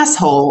an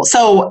asshole.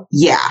 So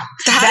yeah,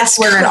 that's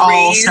where it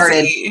all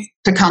started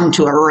to come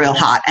to a real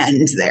hot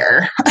end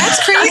there.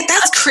 That's crazy.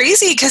 That's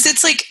crazy. Cause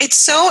it's like, it's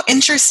so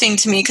interesting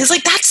to me. Cause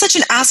like, that's such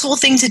an asshole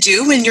thing to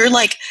do when you're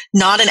like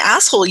not an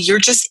asshole. You're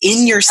just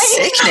in your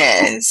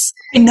sickness.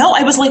 I know.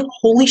 I was like,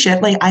 holy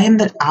shit. Like I am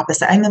the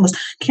opposite. I'm the most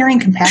caring,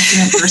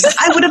 compassionate person.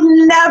 I would have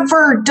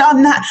never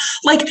done that.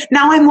 Like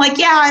now I'm like,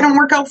 yeah, I don't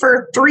work out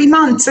for 3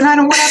 months and I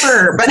don't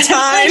whatever, but it's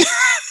fine. Like,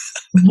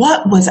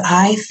 what was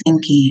I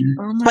thinking?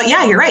 But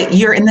yeah, you're right.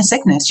 You're in the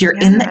sickness. You're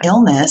in the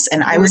illness.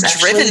 And I was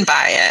driven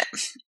by it.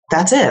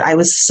 That's it. I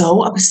was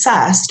so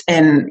obsessed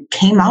and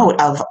came out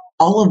of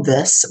all of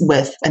this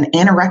with an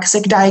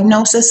anorexic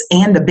diagnosis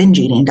and a binge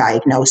eating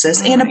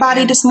diagnosis and a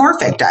body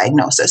dysmorphic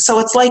diagnosis. So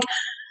it's like,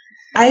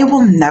 I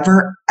will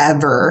never,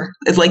 ever,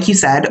 like you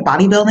said,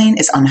 bodybuilding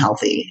is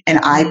unhealthy. And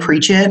I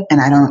preach it and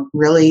I don't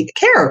really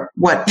care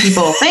what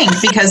people think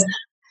because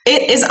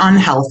it is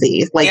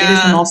unhealthy. Like it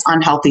is the most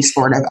unhealthy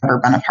sport I've ever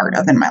been a part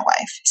of in my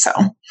life. So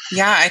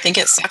yeah, I think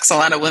it sucks a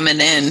lot of women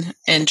in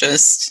and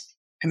just,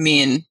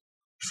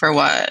 for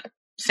what?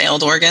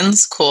 Failed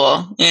organs?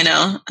 Cool. You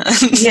know?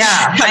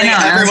 Yeah. I know.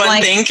 Everyone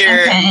like, think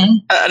you're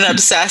an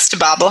obsessed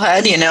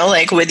bobblehead,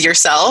 like with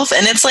yourself.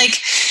 And it's like,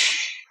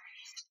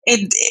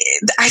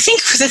 I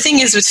think the thing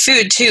is with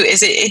food too,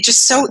 is it's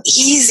just so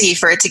easy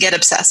for it to get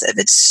obsessive.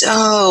 It's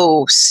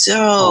so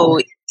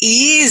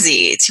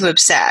easy to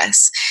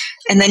obsess.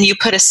 And then you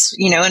put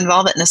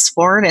involve it in a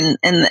sport and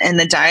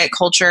the diet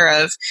culture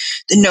of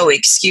the no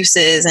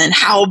excuses and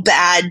how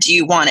bad do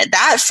you want it?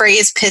 That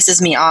phrase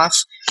pisses me off.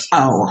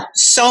 Oh,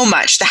 so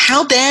much. The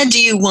how bad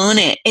do you want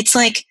it? It's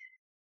like,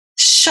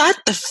 shut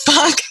the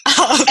fuck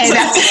up.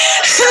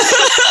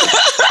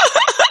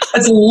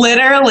 It's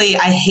literally,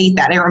 I hate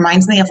that. It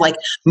reminds me of like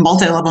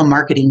multi-level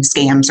marketing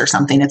scams or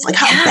something. It's like,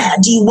 how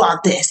bad do you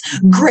want this?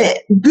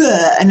 Grit,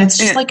 good. And it's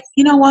just like,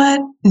 you know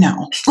what?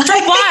 No. But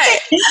why?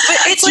 But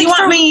it's you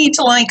want me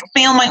to like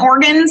fail my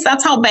organs?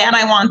 That's how bad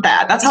I want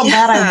that. That's how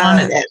bad I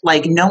wanted it.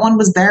 Like no one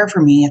was there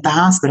for me at the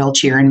hospital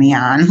cheering me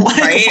on.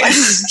 Like, right?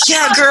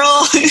 Yeah,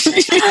 girl.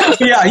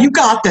 Yeah, you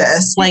got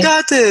this. Like, you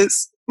got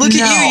this. Look at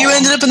you. You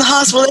ended up in the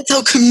hospital. That's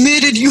how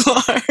committed you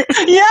are.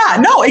 Yeah,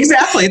 no,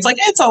 exactly. It's like,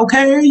 it's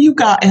okay. You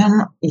got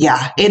him.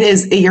 Yeah, it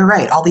is. You're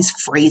right. All these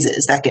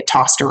phrases that get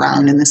tossed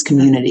around in this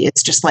community.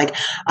 It's just like,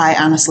 I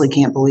honestly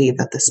can't believe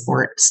that this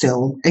sport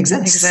still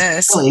exists.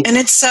 Really. And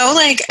it's so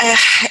like,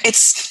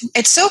 it's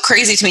so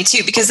crazy to me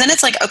too, because then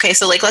it's like, okay,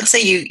 so like, let's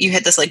say you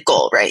hit this like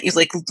goal, right? You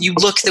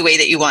look the way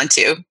that you want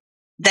to.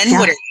 Then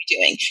what are you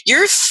doing?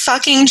 You're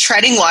fucking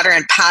treading water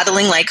and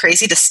paddling like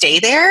crazy to stay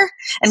there.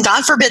 And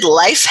God forbid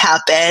life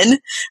happen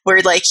where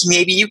like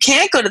maybe you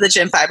can't go to the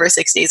gym 5 or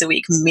 6 days a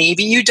week.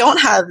 Maybe you don't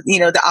have,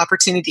 the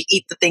opportunity to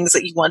eat the things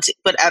that you want to,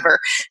 whatever.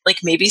 Like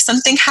maybe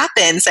something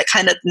happens that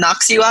kind of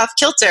knocks you off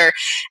kilter.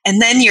 And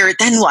then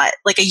what?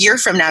 Like a year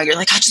from now, you're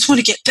like, I just want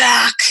to get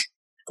back.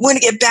 I want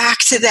to get back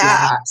to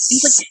that.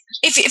 Yes. Like,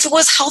 if it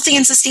was healthy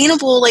and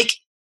sustainable, like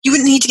you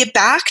wouldn't need to get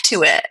back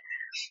to it.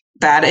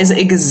 That is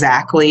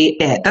exactly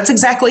it. That's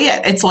exactly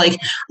it. It's like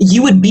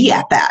you would be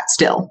at that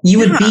still. You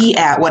would be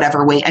at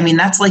whatever weight. I mean,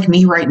 that's like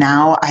me right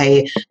now.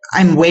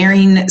 I'm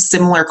wearing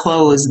similar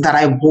clothes that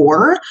I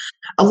wore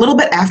a little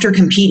bit after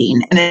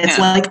competing. And it's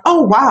like,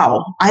 oh,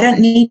 wow, I don't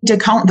need to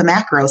count the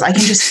macros. I can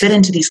just fit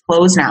into these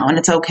clothes now and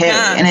it's okay.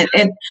 Yeah.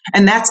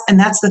 And that's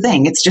the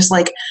thing. It's just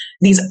like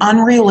these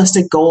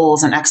unrealistic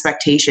goals and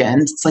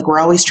expectations. It's like we're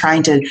always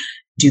trying to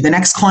do the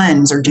next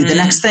cleanse or do the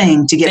next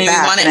thing to get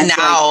back. We want it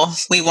now. Like,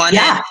 we want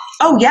it.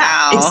 Oh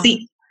yeah. Now. It's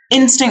the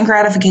instant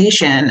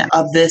gratification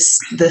of this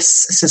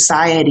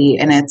society.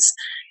 And it's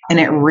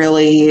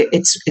really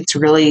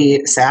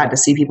sad to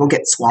see people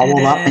get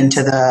swallowed up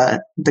into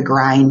the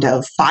grind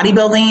of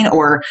bodybuilding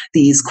or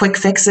these quick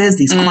fixes,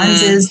 these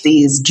cleanses,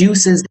 these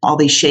juices, all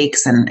these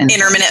shakes and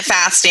intermittent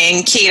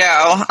fasting,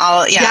 keto.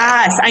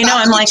 Yes, I know.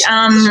 I'm like,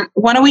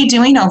 what are we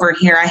doing over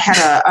here? I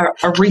had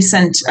a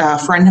recent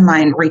friend of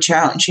mine reach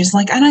out and she's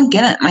like, I don't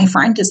get it. My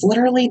friend is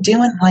literally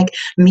doing like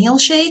meal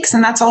shakes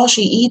and that's all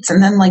she eats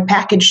and then like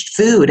packaged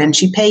food and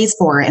she pays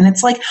for it. And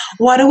it's like,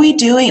 what are we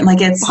doing? Like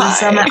it's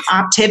some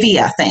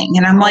Optivia thing.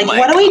 And I'm like,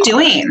 what are we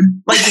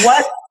doing? Like,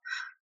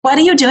 what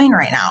are you doing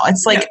right now?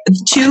 It's like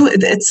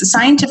it's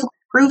scientifically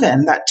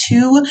proven that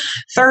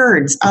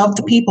 2/3 of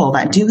the people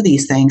that do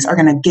these things are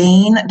going to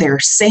gain their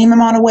same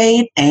amount of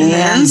weight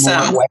and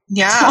more weight.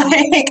 Yeah.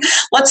 Like,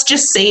 let's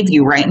just save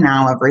you right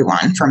now,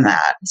 everyone, from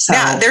that. So,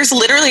 yeah, there's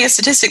literally a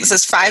statistic that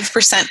says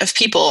 5% of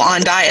people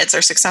on diets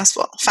are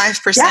successful.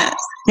 5%.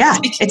 Yeah.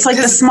 It's like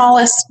the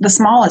smallest,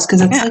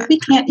 because it's like,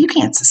 you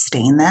can't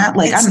sustain that.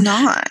 Like I'm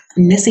not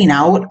missing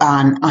out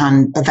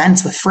on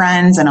events with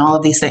friends and all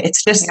of these things.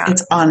 It's just,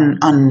 it's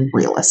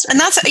unrealistic. And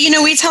that's,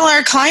 we tell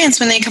our clients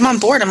when they come on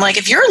board, I'm like,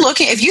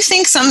 if you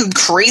think some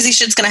crazy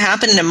shit's going to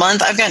happen in a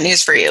month, I've got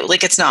news for you.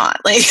 Like, it's not.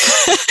 Like,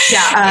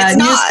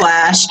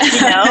 newsflash.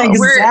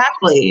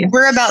 Exactly.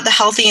 We're about the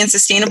healthy and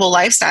sustainable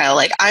lifestyle.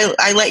 Like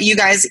I let you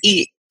guys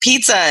eat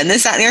pizza and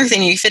this, that, and the other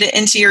thing. You fit it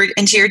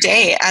into your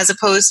day, as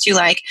opposed to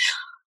like,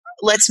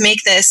 let's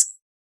make this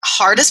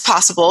hard as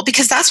possible,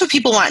 because that's what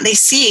people want. They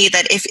see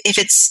that if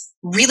it's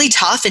really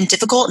tough and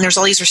difficult and there's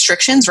all these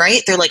restrictions,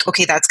 right? They're like,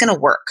 okay, that's going to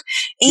work.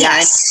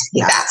 And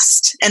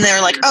fast. And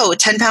they're like, oh,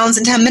 10 pounds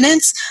in 10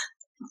 minutes?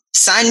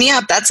 Sign me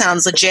up. That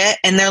sounds legit.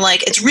 And they're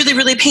like, it's really,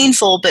 really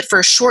painful, but for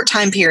a short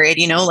time period,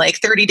 like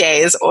 30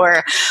 days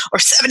or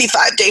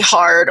 75-day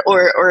hard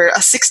or a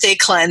 6-day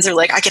cleanse, or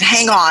like, I can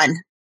hang on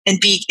and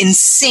be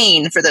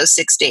insane for those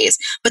 6 days,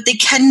 but they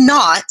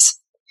cannot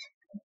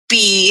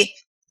be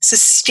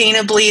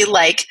sustainably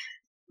like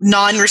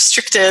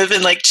non-restrictive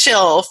and like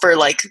chill for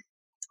like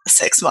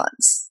 6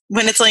 months,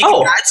 when it's like,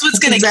 that's what's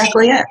going to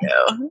exactly keep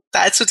you.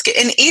 That's what's good.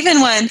 And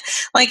even when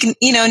like,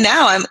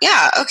 now I'm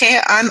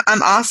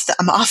off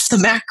the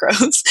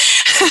macros.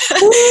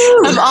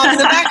 I'm off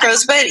the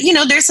macros, but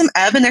there's some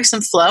ebb and there's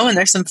some flow and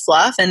there's some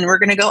fluff, and we're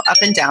going to go up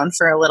and down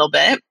for a little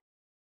bit.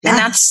 And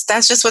that's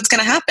just what's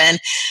going to happen.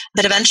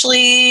 But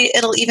eventually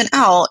it'll even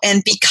out.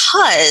 And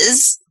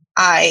because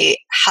I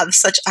have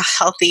such a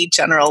healthy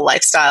general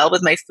lifestyle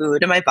with my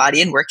food and my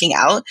body and working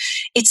out,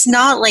 it's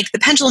not like the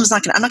pendulum's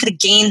I'm not going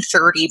to gain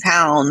 30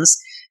 pounds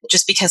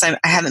just because I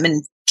haven't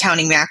been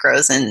counting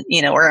macros and,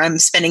 or I'm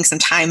spending some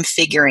time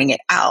figuring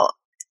it out.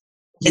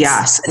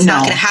 It's not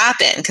going to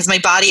happen because my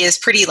body is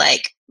pretty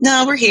like,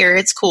 no, we're here.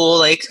 It's cool.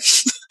 Like,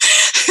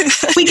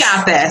 we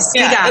got this.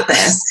 Yeah. We got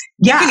this.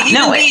 Yeah. You can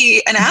even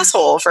be an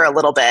asshole for a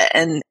little bit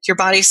and your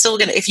body's still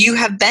going to, if you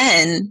have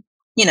been,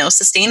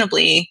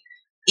 sustainably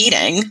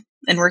eating,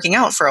 and working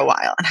out for a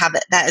while and have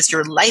that as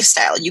your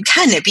lifestyle. You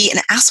can be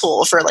an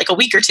asshole for like a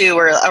week or two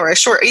or a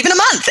short, even a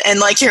month. And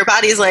like your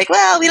body's like,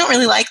 well, we don't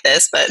really like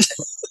this, but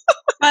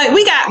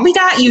we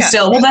got you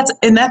still. Well, that's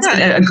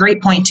a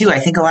great point too. I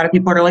think a lot of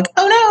people are like,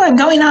 oh no, I'm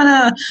going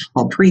on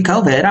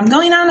pre-COVID, I'm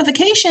going on a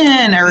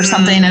vacation or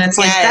something. And it's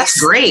like, that's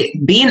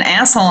great. Be an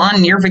asshole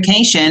on your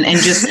vacation and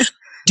just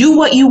do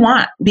what you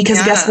want.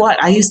 Because guess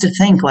what? I used to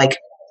think like,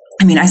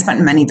 I spent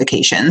many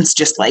vacations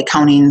just like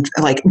counting,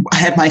 like I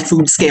had my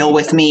food scale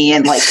with me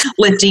and like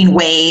lifting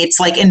weights,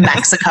 like in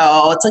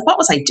Mexico. It's like, what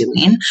was I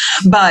doing?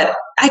 But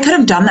I could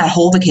have done that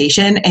whole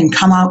vacation and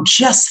come out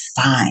just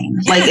fine.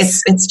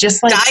 Yes. Like it's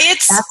just like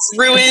diets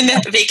ruin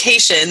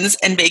vacations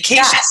and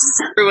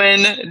vacations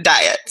ruin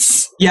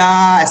diets.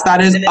 Yes,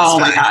 that is. Oh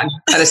my God,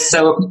 that is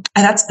so.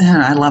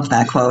 I love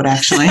that quote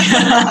actually.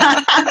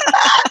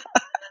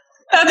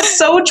 That's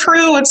so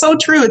true. It's so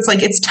true. It's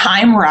like, it's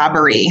time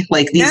robbery.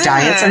 Like these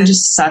diets are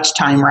just such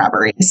time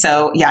robbery.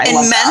 So yeah, I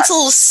love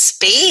mental that.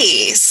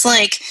 Space.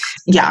 Like,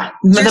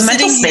 the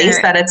mental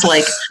space that it's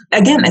like,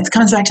 again, it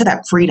comes back to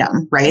that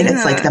freedom, right?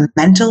 It's like the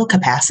mental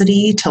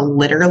capacity to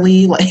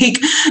literally like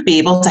be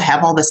able to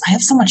have all this. I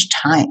have so much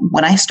time.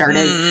 When I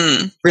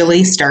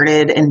really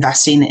started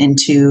investing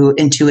into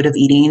intuitive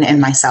eating and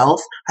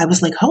myself, I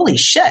was like, holy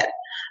shit.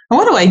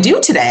 What do I do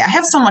today? I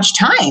have so much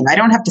time. I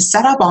don't have to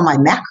set up all my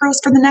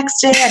macros for the next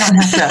day. I don't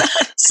have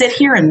to sit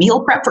here and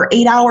meal prep for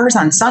 8 hours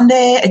on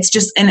Sunday. It's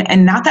just,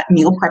 and not that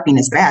meal prepping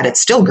is bad. It's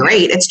still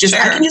great. It's just,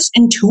 I can just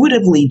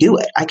intuitively do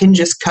it. I can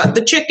just cut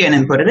the chicken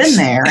and put it in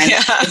there. And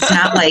it's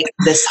not like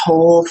this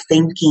whole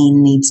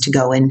thinking needs to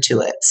go into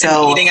it.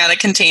 So and eating out of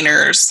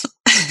containers.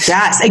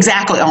 Yes,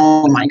 exactly.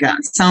 Oh my God.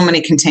 So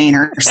many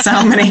containers,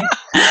 so many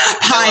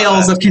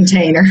piles of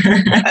containers.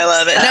 I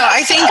love it. No,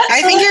 I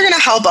think you're going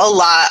to help a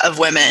lot of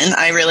women.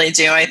 I really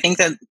do. I think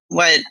that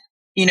what,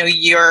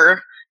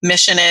 your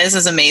mission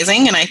is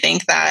amazing. And I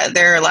think that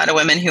there are a lot of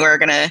women who are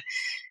going to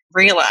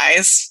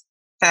realize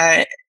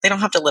that they don't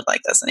have to live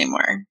like this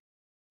anymore.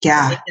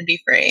 Yeah. They can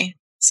be free.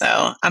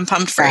 So I'm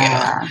pumped for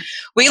you.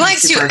 We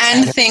like to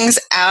end things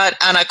out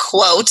on a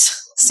quote.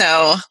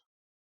 So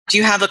do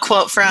you have a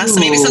quote for us?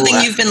 Maybe something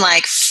you've been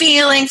like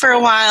feeling for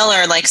a while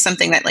or like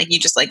something that like you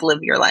just like live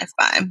your life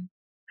by?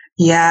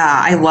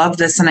 Yeah, I love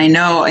this. And I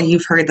know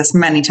you've heard this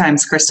many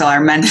times, Chrystal, our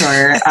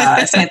mentor,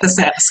 Samantha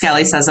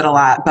Skelly says it a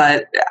lot,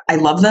 but I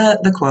love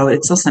the quote.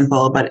 It's so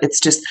simple, but it's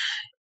just,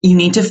 you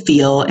need to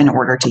feel in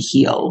order to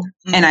heal.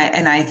 Mm-hmm.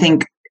 And I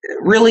think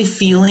really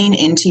feeling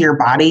into your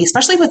body,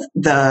 especially with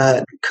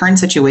the current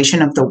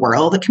situation of the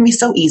world, it can be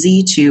so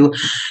easy to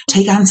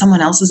take on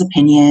someone else's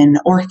opinion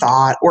or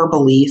thought or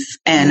belief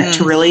and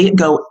to really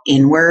go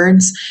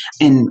inwards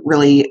and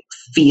really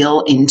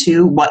feel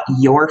into what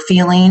you're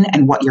feeling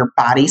and what your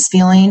body's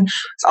feeling.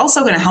 It's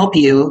also going to help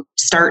you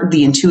start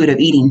the intuitive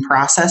eating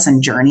process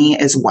and journey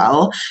as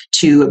well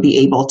to be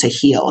able to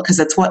heal, because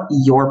it's what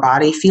your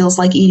body feels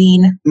like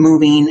eating,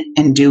 moving,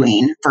 and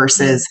doing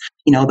versus,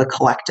 the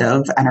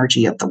collective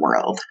energy of the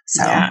world.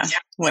 So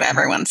what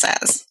everyone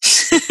says.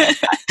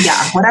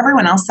 What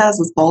everyone else says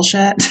is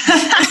bullshit.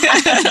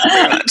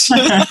 Very much.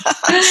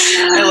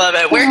 I love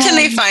it. Where can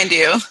they find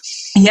you?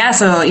 Yeah,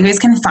 so you guys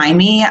can find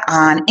me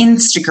on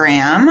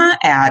Instagram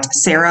at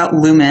Sara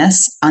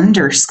Loomis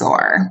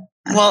 _.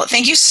 Well,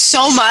 thank you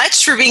so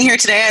much for being here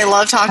today. I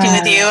love talking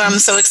with you. I'm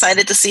so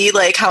excited to see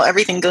like how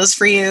everything goes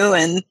for you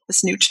and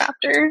this new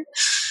chapter.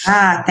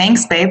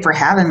 Thanks, babe, for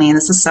having me.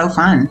 This is so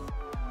fun.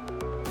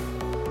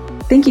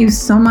 Thank you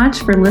so much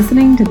for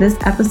listening to this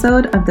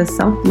episode of the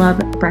Self-Love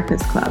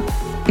Breakfast Club.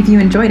 If you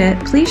enjoyed it,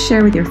 please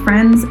share with your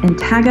friends and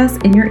tag us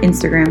in your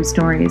Instagram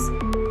stories.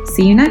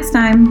 See you next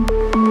time.